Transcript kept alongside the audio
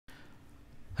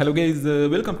Hello guys,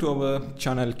 welcome to our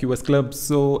channel QsClub.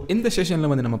 So in the session la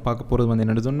வந்து நம்ம பார்க்க போறது வந்து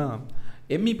என்னன்னு சொன்னா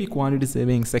MEP quantity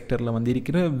saving sectorல வந்து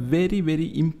இருக்கிற very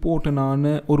important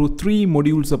ஆன ஒரு 3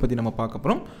 modules பத்தி நம்ம பார்க்க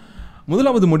போறோம்.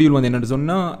 முதலாவது module வந்து என்னன்னு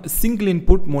சொன்னா single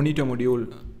input monitor module.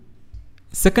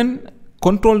 Second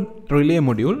control relay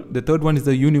module. The third one is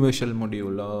the universal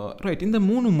module. Right, இந்த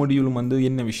மூணு module வந்து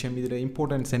என்ன விஷயம், இதோட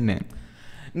இம்பார்ட்டன்ஸ்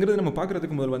என்னங்கிறது நம்ம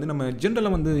பார்க்கிறதுக்கு முதல்ல வந்து நம்ம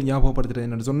ஜெனரலா வந்து ஞாபகப்படுத்துறது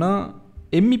என்னன்னு சொன்னா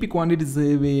MEP quantity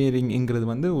surveyingங்கிறது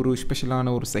வந்து ஒரு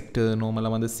ஸ்பெஷலான ஒரு செக்டர்.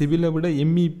 நார்மலாக வந்து சிவிலை விட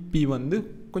MEP வந்து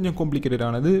கொஞ்சம் காம்ப்ளிகேட்டட்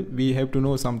ஆனது. we have to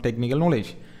know some technical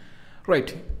knowledge.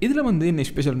 Right, இதில் வந்து என்ன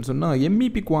ஸ்பெஷல்னு சொன்னால்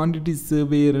MEP quantity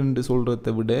surveyorன்னு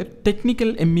சொல்கிறத விட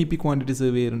டெக்னிக்கல் MEP quantity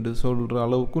surveyorன்னு சொல்கிற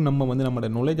அளவுக்கு நம்ம வந்து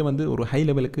நம்மளோட நாலேஜை வந்து ஒரு ஹை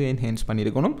லெவலுக்கு என்ஹான்ஸ்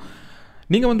பண்ணியிருக்கணும்.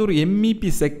 நீங்கள் வந்து ஒரு MEP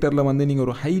செக்டரில் வந்து நீங்கள்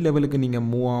ஒரு ஹை லெவலுக்கு நீங்கள்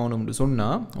மூவ் ஆகணும்னு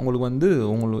சொன்னால்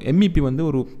உங்களுக்கு MEP வந்து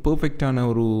ஒரு பர்ஃபெக்டான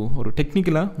ஒரு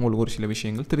டெக்னிக்கலாக உங்களுக்கு ஒரு சில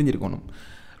விஷயங்கள் தெரிஞ்சிருக்கணும்.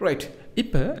 ரைட்,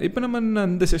 இப்போ நம்ம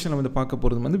இந்த செஷனில் வந்து பார்க்க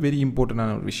போகிறது வந்து வெரி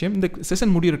இம்பார்ட்டண்டான ஒரு விஷயம். இந்த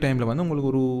செஷன் முடிகிற டைமில் வந்து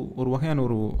உங்களுக்கு ஒரு வகையான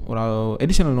ஒரு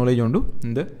அடிஷனல் நாலேஜ் உண்டு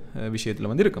இந்த விஷயத்தில்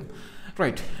வந்து இருக்கும்.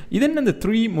 ரைட், இதென்ன அந்த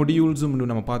 3 modules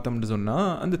நம்ம பார்த்தோம்னு சொன்னால்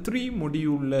அந்த 3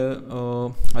 moduleல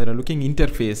அதில் லுக்கிங்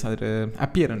இன்டர்ஃபேஸ், அதில்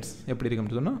அப்பியரன்ஸ் எப்படி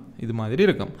இருக்கும்னு சொன்னால் இது மாதிரி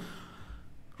இருக்கும்.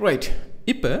 ரைட்,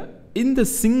 இப்போ இந்த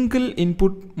single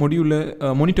input மொடியூலில்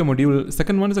monitor module,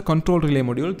 second one is a control relay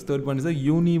module, third one is a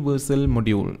universal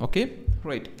module. Okay,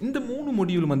 right, இந்த 3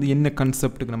 மொடியூல் வந்து என்ன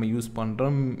கான்செப்ட்டுக்கு நம்ம யூஸ்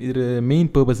பண்ணுறோம், இது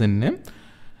மெயின் பர்பஸ்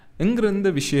என்னங்கிற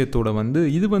இந்த விஷயத்தோட வந்து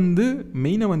இது வந்து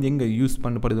மெயினாக வந்து எங்கே யூஸ்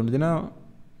பண்ணப்படுதுன்னா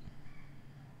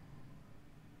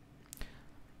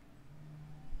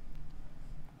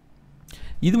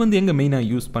இது வந்து எங்கே மெயினாக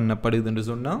யூஸ் பண்ணப்படுதுன்னு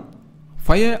சொன்னால்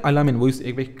fire alarm and voice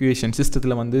evacuation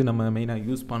சிஸ்டத்தில் வந்து நம்ம மெயினாக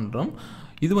யூஸ் பண்ணுறோம்.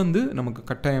 இது வந்து நமக்கு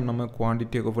கட்டாயம் நம்ம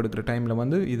குவான்டிட்டி ஆஃப் எடுக்கிற டைமில்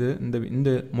வந்து இது இந்த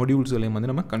மொடியூல்ஸ்களையும்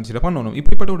வந்து நம்ம கன்சிடர் பண்ணணும்.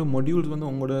 இப்படிப்பட்ட ஒரு மொடியூல்ஸ் வந்து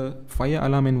உங்களோட fire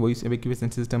alarm and voice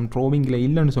evacuation system ட்ரோவிங்கில்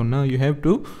இல்லைன்னு சொன்னால் you have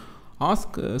to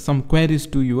ask some queries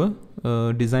to your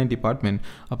design department.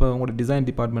 அப்போ உங்களோட டிசைன்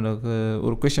டிபார்ட்மெண்ட்டுக்கு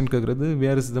ஒரு கொஷன் கேட்குறது,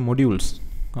 where is the மொடியூல்ஸ்,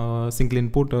 single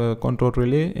input, control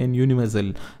relay and universal,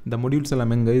 இந்த மொடியூல்ஸ்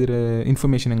எல்லாம் எங்கே, இதில்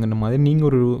இன்ஃபர்மேஷன் எங்கிற மாதிரி நீங்கள்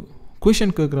ஒரு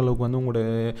கொஷன் கேட்குற அளவுக்கு வந்து உங்களோட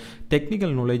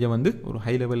டெக்னிக்கல் நாலேஜை வந்து ஒரு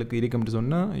ஹை லெவலுக்கு இருக்கும்னு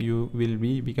சொன்னால் you will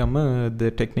become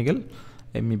the technical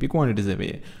MEP quantity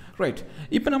surveyor. Right,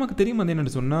 இப்போ நமக்கு தெரியும் வந்து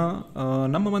என்னென்னு சொன்னால்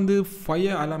நம்ம வந்து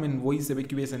fire alarm and voice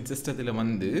evacuation சிஸ்டத்தில்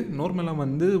வந்து நார்மலாக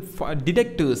வந்து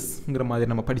டிடெக்டர்ஸ்ங்கிற மாதிரி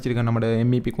நம்ம படிச்சிருக்கோம். நம்மளோட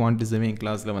MEP quantity surveying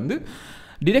கிளாஸில் வந்து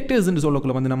டிடெக்டர்ஸ்ன்னு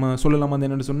சொல்லக்குள்ள வந்து நம்ம சொல்லலாம் வந்து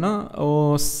என்னென்னு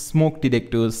சொன்னால் ஸ்மோக்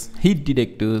டிடெக்டர்ஸ், ஹீட்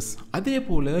டிடெக்டர்ஸ், அதே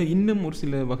போல் இன்னும் ஒரு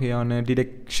சில வகையான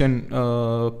டிடெக்ஷன்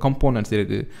கம்போனன்ட்ஸ்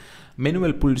இருக்குது,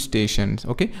 மேனுவல் புல் ஸ்டேஷன்ஸ்.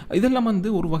 ஓகே, இதெல்லாம் வந்து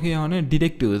ஒரு வகையான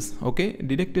டிடெக்டர்ஸ். ஓகே,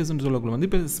 டிடெக்டர்ஸ்ன்னு சொல்லக்குள்ள வந்து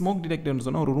இப்போ ஸ்மோக் டிடெக்டர்னு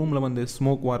சொன்னால் ஒரு ரூமில் வந்து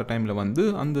ஸ்மோக் வர டைமில் வந்து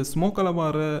அந்த ஸ்மோக்கில்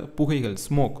வர புகைகள்,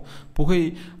 புகை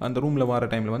அந்த ரூமில் வர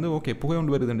டைமில் வந்து ஓகே புகை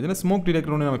ஒன்று வருதுன்னு ஸ்மோக்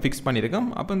டிடெக்டர் ஒன்று நம்ம ஃபிக்ஸ் பண்ணியிருக்கோம்.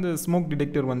 அப்போ இந்த ஸ்மோக்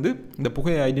டிடெக்டர் வந்து இந்த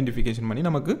புகையை ஐடென்டிஃபிகேஷன் பண்ணி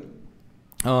நமக்கு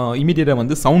இமீடியட்டாக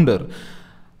வந்து சவுண்டர்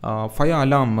ஃபயர்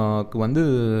அலார்முக்கு வந்து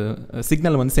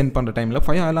சிக்னல் வந்து சென்ட் பண்ணுற டைமில்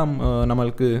ஃபயர் அலார்ம்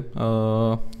நம்மளுக்கு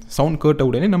சவுண்ட் கேட்ட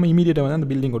உடனே நம்ம இமீடியட்டாக வந்து அந்த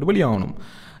பில்டிங் விட்டு வெளியாகணும்.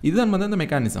 இதுதான் வந்து அந்த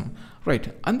மெக்கானிசம். ரைட்,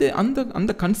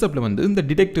 அந்த கான்செப்டில் வந்து இந்த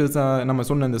டிடெக்டர்ஸாக நம்ம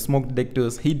சொன்ன இந்த smoke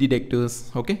detectors, heat detectors.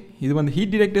 Okay, இது வந்து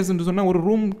ஹீட் டிடெக்டர்ஸ்ன்னு சொன்னால் ஒரு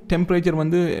ரூம் டெம்பரேச்சர்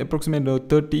வந்து அப்ராக்சிமேட்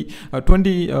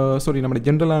 20 நம்ம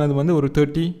ஜென்ரலானது வந்து ஒரு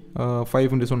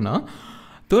 35ன்னு சொன்னால்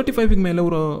 35க்கு மேலே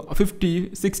ஒரு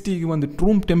 50-60க்கு வந்து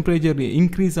ரூம் டெம்பரேச்சர்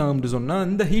இன்க்ரீஸ் ஆகும்னு சொன்னால்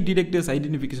இந்த ஹீட் டிடெக்டர்ஸ்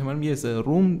ஐடென்டிஃபிகேஷன் பண்ணி எஸ்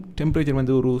ரூம் டெம்பரேச்சர்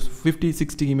வந்து ஒரு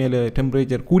 50-60க்கு மேலே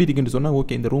டெம்பரேச்சர் கூடியிருக்குன்னு சொன்னால்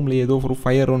ஓகே இந்த ரூமில் ஏதோ ஒரு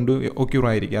ஃபயர் ஒன்று ஒக்யூர்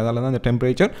ஆகிருக்கு, அதால் தான் அந்த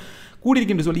டெம்பரேச்சர்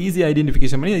கூடியிருக்குன்னு சொல்லி ஈஸியாக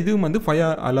ஐடென்டிஃபிகேஷன் பண்ணி இதுவும் வந்து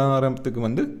ஃபயர் அலாரத்துக்கு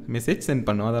வந்து மெசேஜ் சென்ட்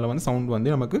பண்ணும், அதில் வந்து சவுண்ட்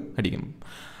வந்து நமக்கு அடிக்கும்.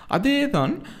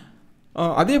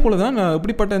 அதே போல் தான்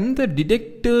இப்படிப்பட்ட இந்த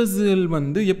டிடெக்டர்ஸ்கள்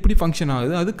வந்து எப்படி ஃபங்க்ஷன்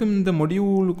ஆகுது, அதுக்கும் இந்த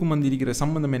மொடியூலுக்கும் வந்து இருக்கிற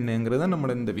சம்மந்தம் என்னங்கிறது தான்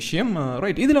நம்மளோட இந்த விஷயம்.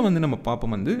 ரைட், இதில் வந்து நம்ம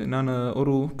பார்ப்போம் வந்து நான்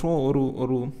ஒரு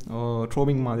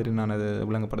ட்ரோவிங் மாதிரி நான் அதை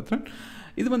விளங்கப்படுத்துகிறேன்.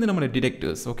 இது வந்து நம்மளோட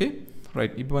டிடெக்டர்ஸ். ஓகே,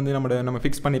 ரைட், இப்போ வந்து நம்ம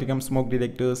ஃபிக்ஸ் பண்ணியிருக்கோம் smoke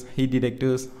detectors, heat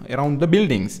detectors around the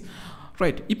buildings.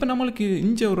 Right, இப்போ நம்மளுக்கு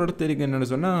இங்கே ஒரு இடத்துல இருக்குது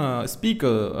என்னென்னு சொன்னால்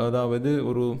ஸ்பீக்கர், அதாவது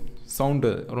ஒரு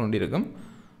சவுண்டு ஒன்று இருக்கும்.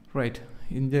 ரைட்,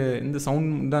 இந்த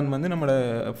சவுண்ட் தான் வந்து நம்மளோட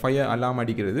ஃபயர் அலார்ம்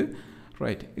அடிக்கிறது.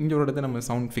 ரைட், இந்த ஒரு இடத்த நம்ம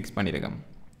சவுண்ட் ஃபிக்ஸ் பண்ணியிருக்கோம்.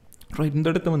 ரைட், இந்த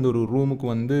இடத்த வந்து ஒரு ரூமுக்கு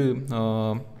வந்து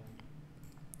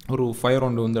ஒரு ஃபயர்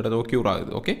ஒன்று இந்த இடத்த ஒக்யூர்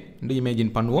ஆகுது. ஓகே, இந்த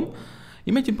இமேஜின்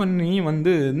பண்ணி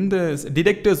வந்து இந்த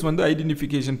டிடெக்டர்ஸ் வந்து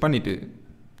ஐடென்டிஃபிகேஷன் பண்ணிவிட்டு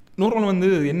நார்மல் வந்து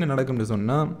என்ன நடக்கும்னு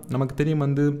சொன்னால் நமக்கு தெரியும்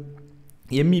வந்து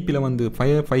MEPயில் வந்து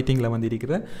ஃபயர் ஃபைட்டிங்கில் வந்து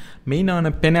இருக்கிற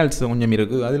மெயினான பெனல்ஸ் கொஞ்சம்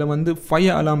இருக்குது. அதில் வந்து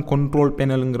ஃபயர் அலார்ம் கண்ட்ரோல்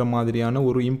பெனலுங்கிற மாதிரியான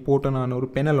ஒரு இம்பார்ட்டண்டான ஒரு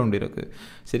பெனல் ஒன்று இருக்குது.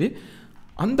 சரி,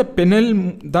 அந்த பெனல்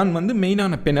தான் வந்து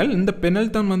மெயினான பெனல். இந்த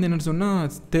பெனல் தான் வந்து என்னென்னு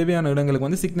சொன்னால் தேவையான இடங்களுக்கு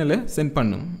வந்து சிக்னலை சென்ட்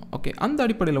பண்ணும். ஓகே, அந்த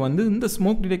அடிப்படையில் வந்து இந்த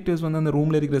ஸ்மோக் டிடெக்டர்ஸ் வந்து அந்த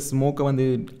ரூமில் இருக்கிற ஸ்மோக்கை வந்து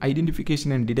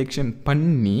ஐடென்டிஃபிகேஷன் அண்ட் டிடெக்ஷன்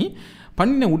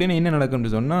பண்ணின உடனே என்ன நடக்கும்னு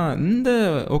சொன்னால்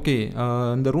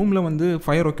இந்த ரூமில் வந்து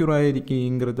ஃபயர் ஒக்யூர்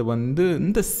ஆகிருக்குங்கிறது வந்து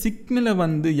இந்த சிக்னலை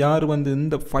வந்து யார் வந்து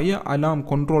இந்த ஃபயர் அலாம்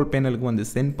கண்ட்ரோல் பேனலுக்கு வந்து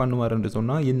சென்ட் பண்ணுவார்ன்னு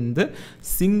சொன்னால் இந்த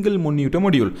சிங்கிள் மொனிட்டர்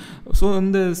மொடியூல். ஸோ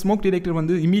இந்த ஸ்மோக் டிடெக்டர்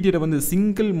வந்து இமீடியட்டாக வந்து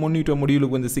சிங்கிள் மொனிட்டர்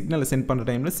மொடியூலுக்கு வந்து சிக்னலை சென்ட் பண்ணுற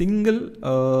டைமில் சிங்கிள்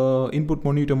இன்புட்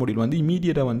மொனிட்டர் மொடியூல் வந்து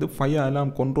இமீடியட்டாக வந்து ஃபயர்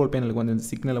அலாம் கண்ட்ரோல் பேனலுக்கு வந்து இந்த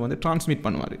சிக்னலை வந்து டிரான்ஸ்மிட்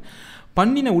பண்ணுவார்.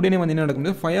 பண்ணின உடனே வந்து என்ன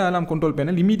நடக்கும், ஃபயர் அலாம் கண்ட்ரோல்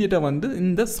பேனல் இமீடியட்டாக வந்து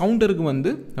இந்த சவுண்டருக்கு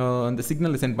வந்து அந்த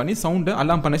சிக்னலை சென்ட் பண்ணி சவுண்டை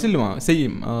அலாம் பண்ண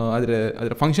செய்யும்.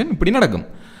 அதில் ஃபங்க்ஷன் இப்படி நடக்கும்.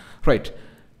 ரைட்,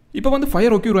 இப்போ வந்து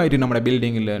ஃபயர் ஒக்யூர் ஆகிட்டு நம்ம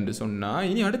பில்டிங்கில்ன்னு சொன்னால்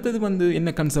இனி அடுத்தது வந்து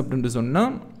என்ன கன்செப்ட்னு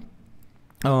சொன்னால்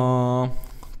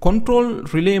கண்ட்ரோல்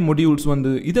ரிலே மொடியூல்ஸ்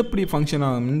வந்து இது எப்படி ஃபங்க்ஷன்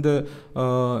ஆகும்.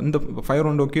 இந்த ஃபயர்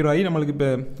ஒன்று ஒக்யூர் ஆகி நம்மளுக்கு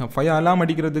இப்போ ஃபயர் அலாம்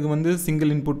அடிக்கிறதுக்கு வந்து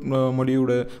சிங்கிள் இன்புட்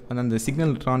மொடியூலோட அந்த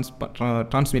சிக்னல்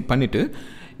ட்ரான்ஸ்மிட் பண்ணிவிட்டு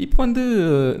இப்போ வந்து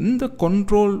இந்த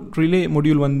கண்ட்ரோல் ரிலே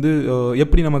மொடியூல் வந்து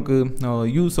எப்படி நமக்கு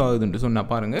யூஸ் ஆகுதுன்னு சொன்னால்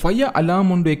பாருங்கள், ஃபயர் அலாம்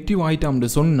ஒன்று ஆக்டிவ் ஆகிட்டாம்னு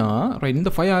சொன்னால் ரைட்,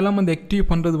 இந்த ஃபயர் அலாம் வந்து ஆக்டிவ்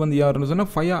பண்ணுறது வந்து யாருன்னு சொன்னால்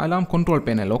ஃபயர் அலாம் control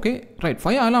panel. Okay right,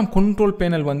 fire அலாம் கண்ட்ரோல்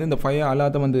பேனல் வந்து இந்த ஃபயர்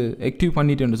அலாத்தை வந்து ஆக்டிவ்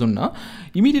பண்ணிட்டேன்னு சொன்னால்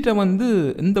இமீடியட்டாக வந்து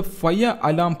இந்த ஃபயர்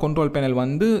அலாம் கண்ட்ரோல் பேனல்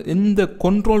வந்து இந்த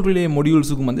கண்ட்ரோல் ரிலே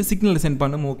மொடியூல்ஸுக்கும் வந்து சிக்னல் சென்ட்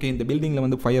பண்ணும். ஓகே, இந்த பில்டிங்கில்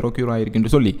வந்து ஃபயர் ஒக்யூர்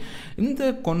ஆகிருக்குன்னு சொல்லி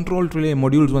இந்த கண்ட்ரோல் ரிலே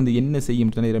மொடியூல்ஸ் வந்து என்ன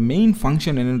செய்யும் சொன்னால் மெயின்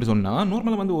ஃபங்க்ஷன் என்னென்னு சொன்னால்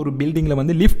நார்மலாக வந்து ஒரு பில்டிங்கில்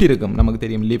வந்து லிஃப்ட் இருக்கும், நமக்கு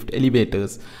தெரியும் லிஃப்ட்,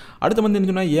 எலிவேட்டர்ஸ். அடுத்து வந்து என்ன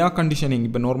சொன்னால் ஏர் கண்டிஷனிங்.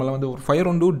 இப்போ நார்மலாக வந்து ஒரு ஃபயர்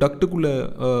ஒன்று டக்ட்டுக்குள்ளே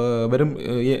வெறும்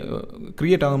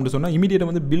க்ரியேட் ஆகும்னு சொன்னால்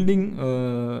இமீடியட்டாக வந்து பில்டிங்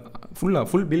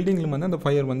ஃபுல் பில்டிங்கில் வந்து அந்த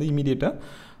ஃபயர் வந்து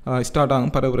இமீடியட்டாக ஸ்டார்ட்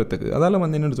ஆகும் பரவுறதுக்கு. அதால்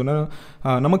வந்து என்னென்னு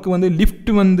சொன்னால் நமக்கு வந்து லிஃப்ட்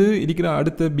வந்து இருக்கிற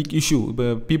அடுத்த பிக் இஷ்யூ. இப்போ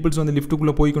பீப்புள்ஸ் வந்து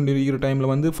லிஃப்ட்டுக்குள்ளே போய் கொண்டு இருக்கிற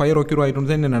டைமில் வந்து ஃபயர் ஒக்யூர்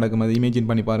ஆகிட்டு என்ன நடக்கும் அதை இமேஜின்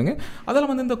பண்ணி பாருங்கள். அதால்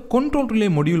வந்து இந்த கண்ட்ரோல் ரிலே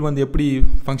மொடியூல் வந்து எப்படி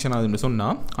ஃபங்க்ஷன் ஆகுதுன்னு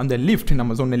சொன்னால் அந்த லிஃப்ட்,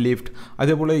 நம்ம சொன்ன லிஃப்ட்,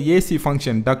 அதே போல் AC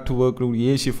function, duct work,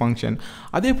 AC function,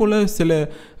 அதே போல் சில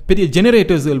பெரிய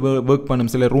ஜெனரேட்டர்ஸ்கள் ஒர்க் பண்ணும்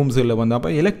சில ரூம்ஸில் வந்து. அப்போ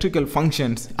எலக்ட்ரிக்கல்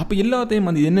ஃபங்க்ஷன்ஸ், அப்போ எல்லாத்தையும்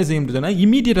வந்து என்ன செய்யும் சொன்னால்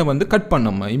இமீடியட்டாக வந்து கட்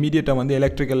பண்ணோம். இமீடியட்டாக வந்து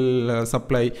எலக்ட்ரிக்கல்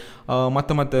சப்ளை,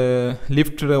 மற்ற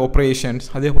லிஃப்ட் ஆப்ரேஷன்ஸ்,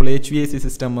 அதே போல் HVAC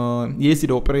சிஸ்டம்,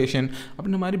 ஏசியோட ஆப்ரேஷன்,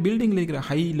 அப்படின்ற மாதிரி பில்டிங்கில் இருக்கிற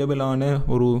ஹை லெவலான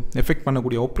ஒரு எஃபெக்ட்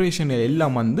பண்ணக்கூடிய ஆப்ரேஷன்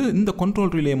எல்லாம் வந்து இந்த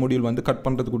கண்ட்ரோல் ரிலே மொடியூல் வந்து கட்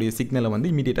பண்ணுறதுக்கூடிய சிக்னலை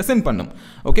வந்து இமீடியட்டாக சென்ட் பண்ணும்.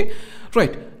 ஓகே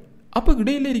ரைட், அப்போ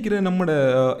இடையில் இருக்கிற நம்மளோட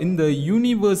இந்த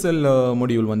யூனிவர்சல்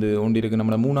மொடியூல் வந்து ஒன்று இருக்குது.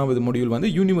 நம்மளோட மூணாவது மொடியூல் வந்து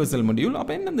யூனிவர்சல் மொடியூல்.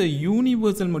 அப்போ என்ன இந்த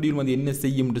யூனிவர்சல் மொடியூல் வந்து என்ன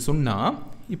செய்யும்னு சொன்னால்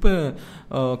இப்போ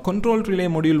கண்ட்ரோல் ரிலே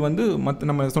மொடியூல் வந்து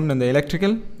மற்ற நம்ம சொன்ன இந்த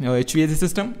எலக்ட்ரிக்கல், HVAC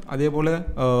சிஸ்டம், அதே போல்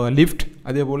லிஃப்ட்,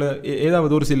 அதே போல்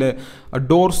ஏதாவது ஒரு சில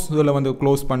டோர்ஸில் வந்து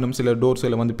க்ளோஸ் பண்ணும். சில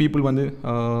டோர்ஸில் வந்து பீப்புள் வந்து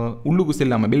உள்ளுக்கு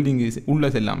செல்லாமல், பில்டிங்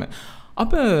உள்ளே செல்லாமல்,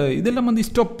 அப்போ இதெல்லாம் வந்து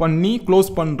ஸ்டாப் பண்ணி க்ளோஸ்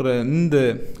பண்ணுற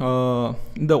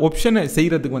இந்த ஆப்ஷனை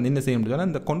செய்கிறதுக்கு வந்து என்ன செய்ய முடியும்னா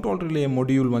இந்த கண்ட்ரோல் ரிலே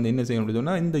மொடியூல் வந்து என்ன செய்ய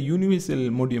முடியும்னா இந்த யூனிவர்சல்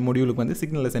மொடியூலுக்கு வந்து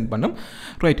சிக்னலை சென்ட் பண்ணும்.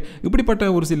 ரைட், இப்படிப்பட்ட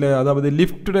ஒரு சில, அதாவது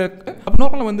லிஃப்ட். அப்போ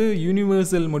நார்மலாக வந்து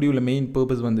யூனிவர்சல் மொடியூலில் மெயின்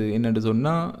பர்பஸ் வந்து என்னென்னு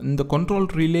சொன்னால் இந்த கண்ட்ரோல்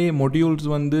ரிலே மொடியூல்ஸ்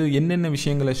வந்து என்னென்ன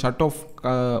விஷயங்களை ஷட்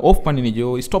ஆஃப் பண்ணினிச்சோ,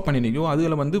 ஸ்டாப் பண்ணினிச்சோ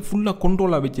அதில் வந்து ஃபுல்லாக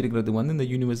கண்ட்ரோலாக வச்சிருக்கிறது வந்து இந்த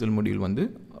யூனிவர்சல் மொடியூல் வந்து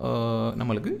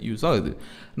நம்மளுக்கு யூஸ் ஆகுது.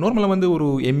 நார்மலாக வந்து ஒரு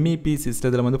MEP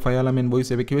சிஸ்டத்தில் வந்து fire alarm and voice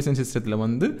evacuation சிஸ்டத்தில்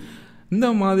வந்து இந்த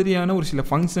மாதிரியான ஒரு சில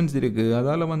ஃபங்க்ஷன்ஸ் இருக்குது.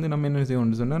 அதால் வந்து நம்ம என்ன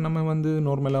செய்யணும்னு சொன்னால் நம்ம வந்து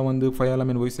நார்மலாக வந்து fire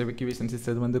alarm and voice evacuation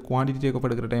system வந்து குவான்டிட்டி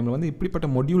தேவைப்படுகிற டைமில் வந்து இப்படிப்பட்ட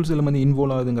மொடியூல்ஸில் வந்து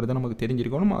இன்வால்வ் ஆகுதுங்கிறத நமக்கு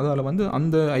தெரிஞ்சிருக்கணும். அதால் வந்து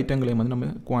அந்த ஐட்டங்களையும் வந்து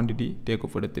நம்ம குவான்டிட்டி டேக்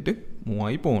ஆஃப் எடுத்துகிட்டு மூவ்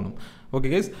ஆகி போகணும்.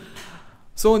 ஓகே கைஸ்,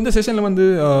 ஸோ இந்த செஷனில் வந்து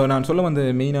நான் சொல்ல வந்த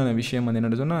மெயினான விஷயம் வந்து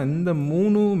என்னென்னு சொன்னால் இந்த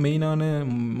 3 மெயினான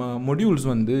மொடியூல்ஸ்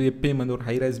வந்து எப்பயும் வந்து ஒரு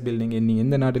ஹைரைஸ் பில்டிங் நீங்கள்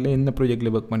எந்த நாட்டில் எந்த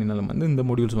ப்ராஜெக்டில் ஒர்க் பண்ணினாலும் வந்து இந்த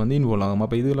மொடியூல்ஸ் வந்து இன்வால்வ் ஆகும்.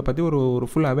 அப்போ இதில் பற்றி ஒரு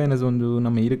ஃபுல் அவேர்னஸ் வந்து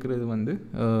நம்ம இருக்கிறது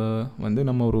வந்து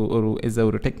நம்ம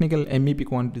ஒரு டெக்னிக்கல் MEP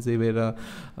குவான்டிட்டி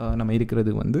சேவையராக நம்ம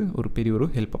இருக்கிறது வந்து ஒரு பெரிய ஒரு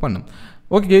ஹெல்ப்பாக பண்ணும்.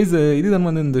 ஓகே கைஸ், இதுதான்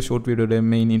வந்து இந்த ஷார்ட் வீடியோட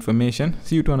main information.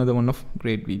 See you to another one of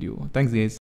great video. Thanks guys.